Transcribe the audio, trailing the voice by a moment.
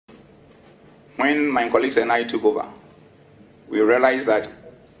when my colleagues and I took over, we realized that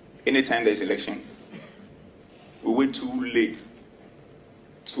anytime there's election, we wait too late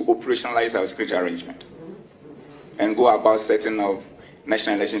to operationalize our security arrangement and go about setting up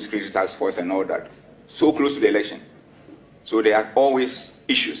National Election Security Task Force and all that, so close to the election. So there are always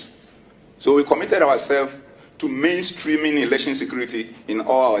issues. So we committed ourselves to mainstreaming election security in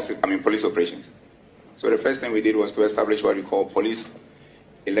all our police operations. So the first thing we did was to establish what we call Police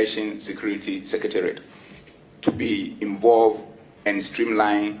Election Security Secretariat, to be involved and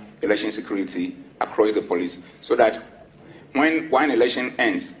streamline election security across the police, so that when one election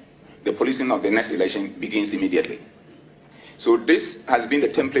ends, the policing of the next election begins immediately. So this has been the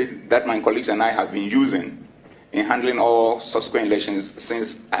template that my colleagues and I have been using in handling all subsequent elections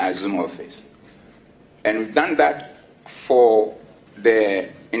since I assumed office. And we've done that for the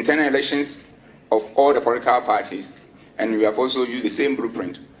internal elections of all the political parties, and we have also used the same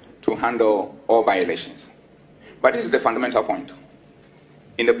blueprint to handle all by-elections. But this is the fundamental point.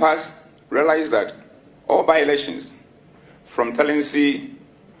 In the past, realize that all by-elections, from Talensi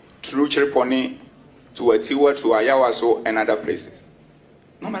through Chiriponi to Atiwa to Ayawaso and other places,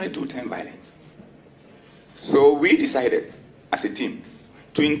 normally do turn violent. So we decided as a team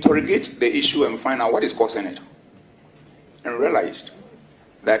to interrogate the issue and find out what is causing it, and realized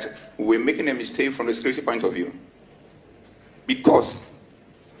that we're making a mistake from the security point of view. Because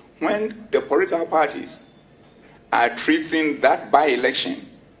when the political parties are treating that by-election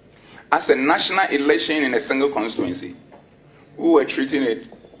as a national election in a single constituency, we were treating it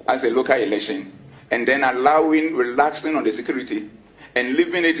as a local election and then relaxing on the security and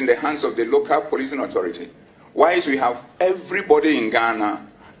leaving it in the hands of the local policing authority. Whilst we have everybody in Ghana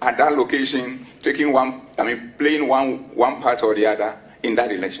at that location taking playing one part or the other in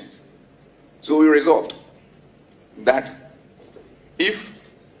that elections. So we resolved that if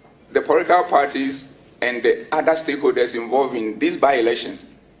the political parties and the other stakeholders involved in these by-elections,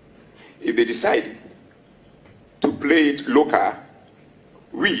 if they decide to play it local,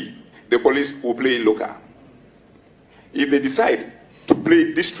 we, the police, will play it local. If they decide to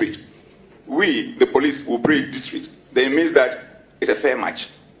play district, we, the police, will play district. Then it means that it's a fair match.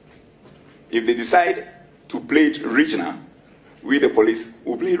 If they decide to play it regional, we, the police,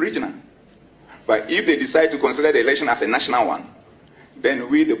 will play regional. But if they decide to consider the election as a national one, then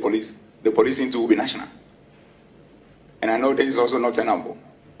we, the policing too, will be national. And I know this is also not tenable.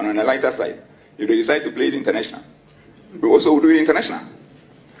 And on the lighter side, if they decide to play it international, we also will do it international.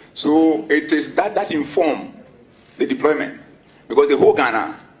 So it is that informs the deployment. Because the whole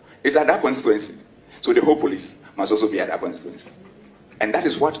Ghana is at that constituency. So the whole police must also be at that constituency. And that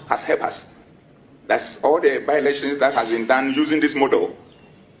is what has helped us. That's all the by-elections that has been done using this model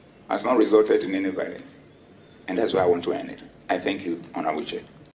has not resulted in any violence. And that's why I want to end it. I thank you, Honorable Chair.